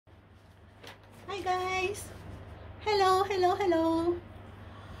Hi guys! Hello, hello, hello!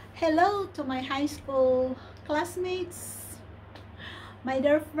 Hello to my high school classmates, my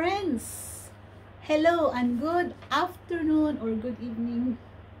dear friends. Hello and good afternoon or good evening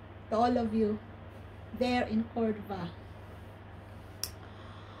to all of you there in Cordova.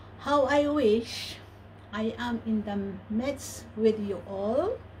 How I wish I am in the midst with you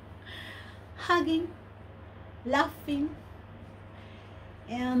all, hugging, laughing,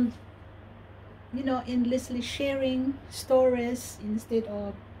 and endlessly sharing stories instead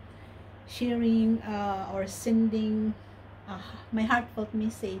of sharing or sending my heartfelt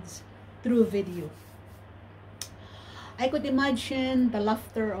message through video. I could imagine the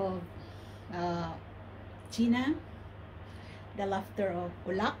laughter of uh, Gina, the laughter of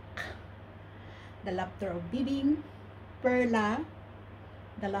Ulak, the laughter of Bibing, Perla,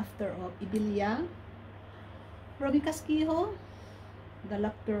 the laughter of Ibilia, Romy Casquijo, the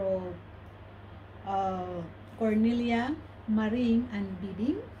laughter of Cornelia, Maring, and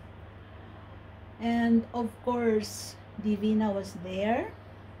Bibing. And of course, Divina was there.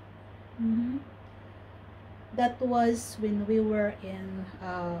 That was when we were in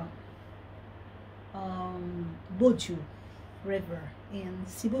Boju River in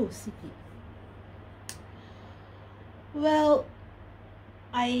Cebu City. Well,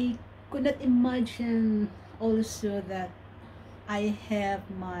 I could not imagine also that I have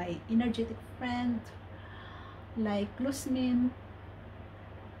my energetic friend like Luzmin,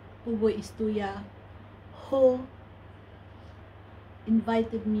 Pugoy Istuya, who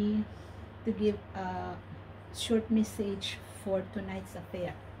invited me to give a short message for tonight's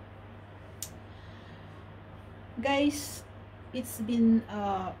affair. Guys, it's been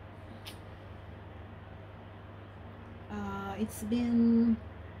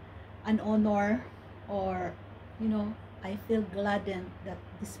an honor, or I feel gladdened that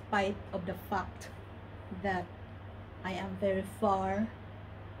despite of the fact that I am very far,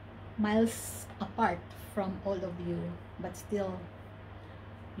 miles apart from all of you, but still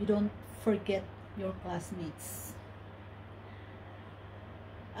you don't forget your classmates.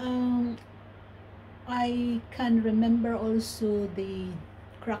 I can remember also the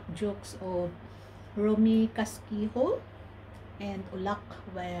crack jokes of Romy Casquijo and Ulak,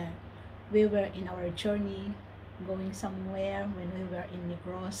 where we were in our journey going somewhere when we were in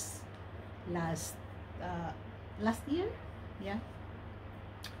Negros last year. Yeah,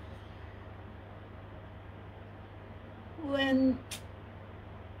 when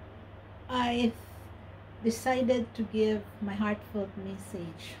I decided to give my heartfelt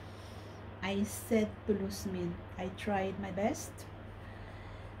message, I said to Luzmin, I tried my best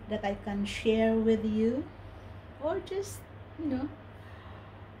that I can share with you, or just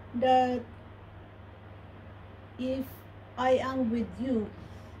that if I am with you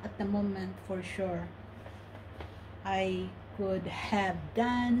at the moment, for sure I could have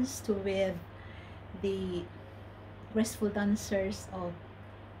danced with the graceful dancers of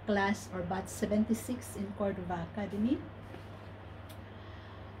class or batch 76 in Cordova Academy.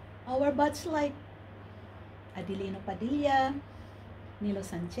 Our batch like Adelino Padilla, Nilo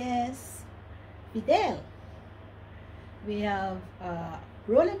Sanchez, Fidel. We have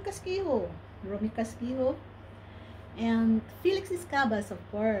Roland Casquijo, Romy Casquijo, and Felix Escabas, of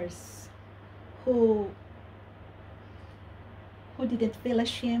course, who didn't feel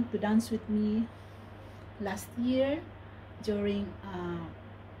ashamed to dance with me last year during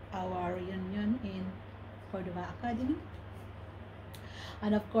our reunion in Cordova Academy.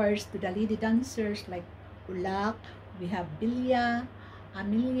 And of course, to the lady dancers like Ulak, we have Bilia,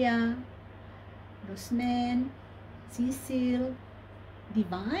 Amelia, Rosmen, Cecil,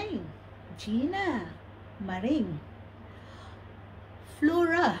 Divine, Gina, Maring,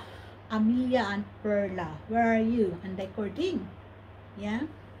 Flora, Amelia, and Perla. Where are you? And recording. Yeah.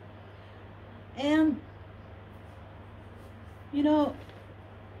 And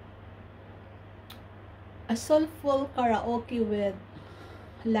a soulful karaoke with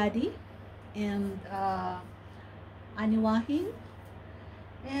Ladi and Aniwahin,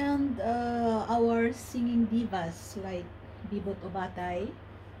 and our singing divas like Bibot Obatay,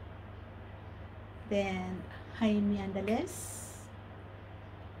 then Jaime Andales,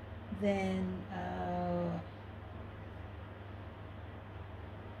 then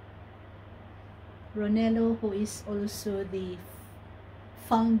Ronello, who is also the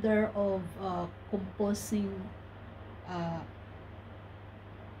founder of composing a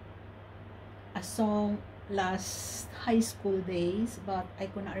song last high school days, but I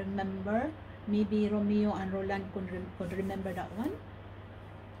could not remember. Maybe Romeo and Roland could remember that one.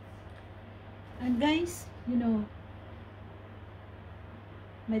 And guys,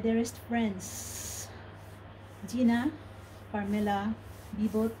 my dearest friends, Gina, Carmela,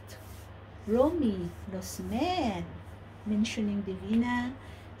 Bibot, Romy, Losmen, mentioning Divina,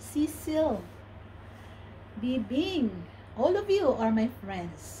 Cecil, Bibing, all of you are my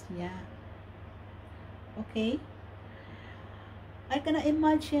friends. Yeah. Okay. I cannot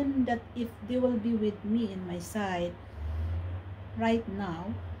imagine that if they will be with me in my side right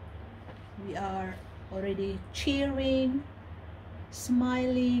now, we are already cheering,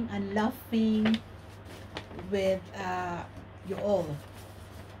 smiling, and laughing with you all.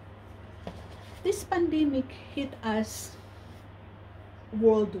 This pandemic hit us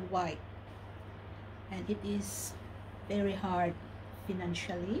worldwide, and it is very hard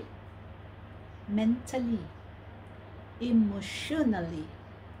financially, mentally, emotionally,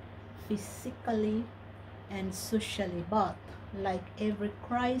 physically, and socially. But like every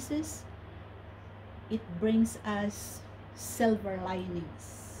crisis, it brings us silver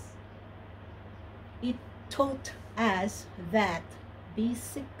linings. It taught us that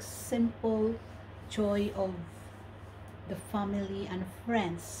basic, simple joy of the family and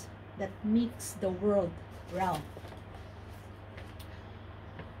friends that makes the world round.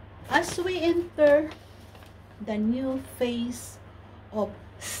 As we enter the new phase of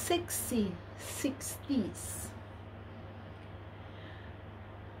sexy 60s,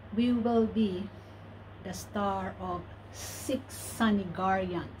 we will be the star of 6 sunny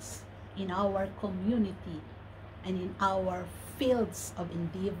guardians in our community and in our fields of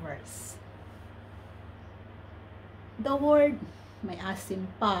endeavors. The word may asim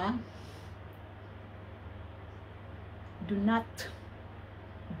pa do not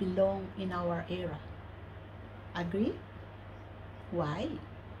belong in our era. Agree? Why?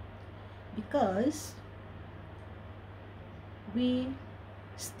 Because we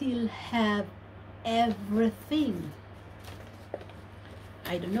still have everything.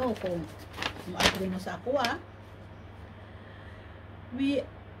 I don't know kung agree mo sa ako We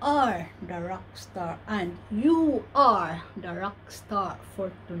are the rock star, and you are the rock star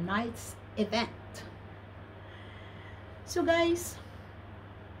for tonight's event. So guys,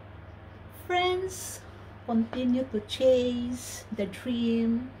 friends, continue to chase the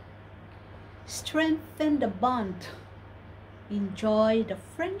dream, strengthen the bond, enjoy the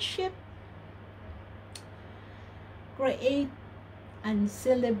friendship, create and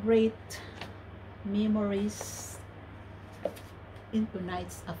celebrate memories in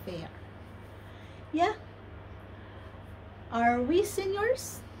tonight's affair. Yeah. Are we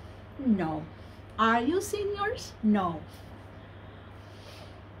seniors? No. Are you seniors? No.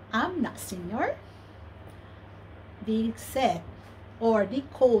 I'm not senior. They said, or they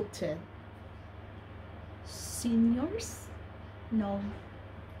quoted, seniors? No,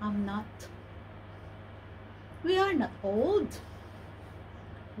 I'm not. We are not old.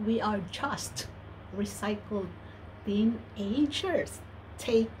 We are just recycled teenagers.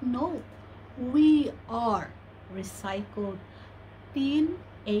 Take note. We are recycled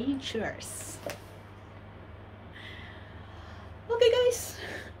teenagers. Okay guys,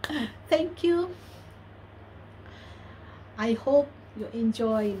 thank you. I hope you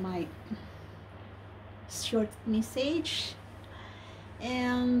enjoy my short message,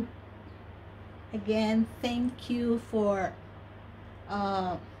 and again, thank you for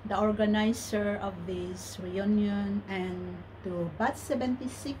the organizer of this reunion, and to Batch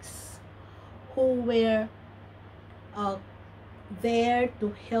 76 who were there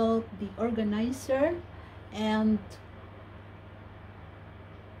to help the organizer. And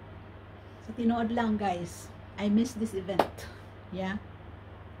sa tinood lang guys, I miss this event. Yeah,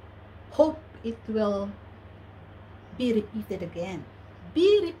 hope it will be repeated again.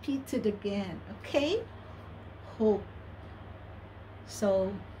 Okay, hope.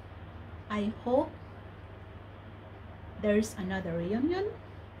 So I hope there's another reunion,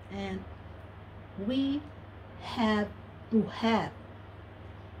 and we have to have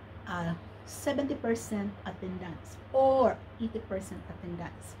a 70% attendance or 80%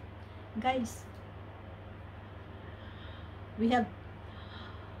 attendance. Guys, we have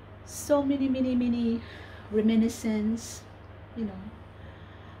so many reminiscence, you know,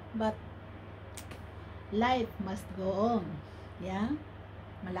 but life must go on. Yeah,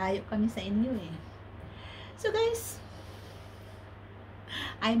 malayo kami sa inyo eh. So guys,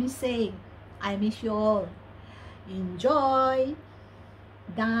 I miss you all. Enjoy,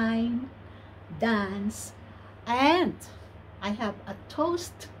 dine, dance, and I have a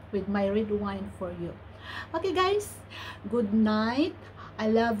toast with my red wine for you. Okay guys, good night. I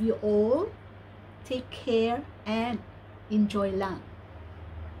love you all. Take care and enjoy lang.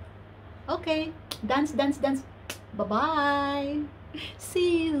 Okay, dance. Bye-bye.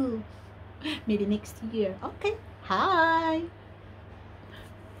 See you maybe next year. Okay. Hi.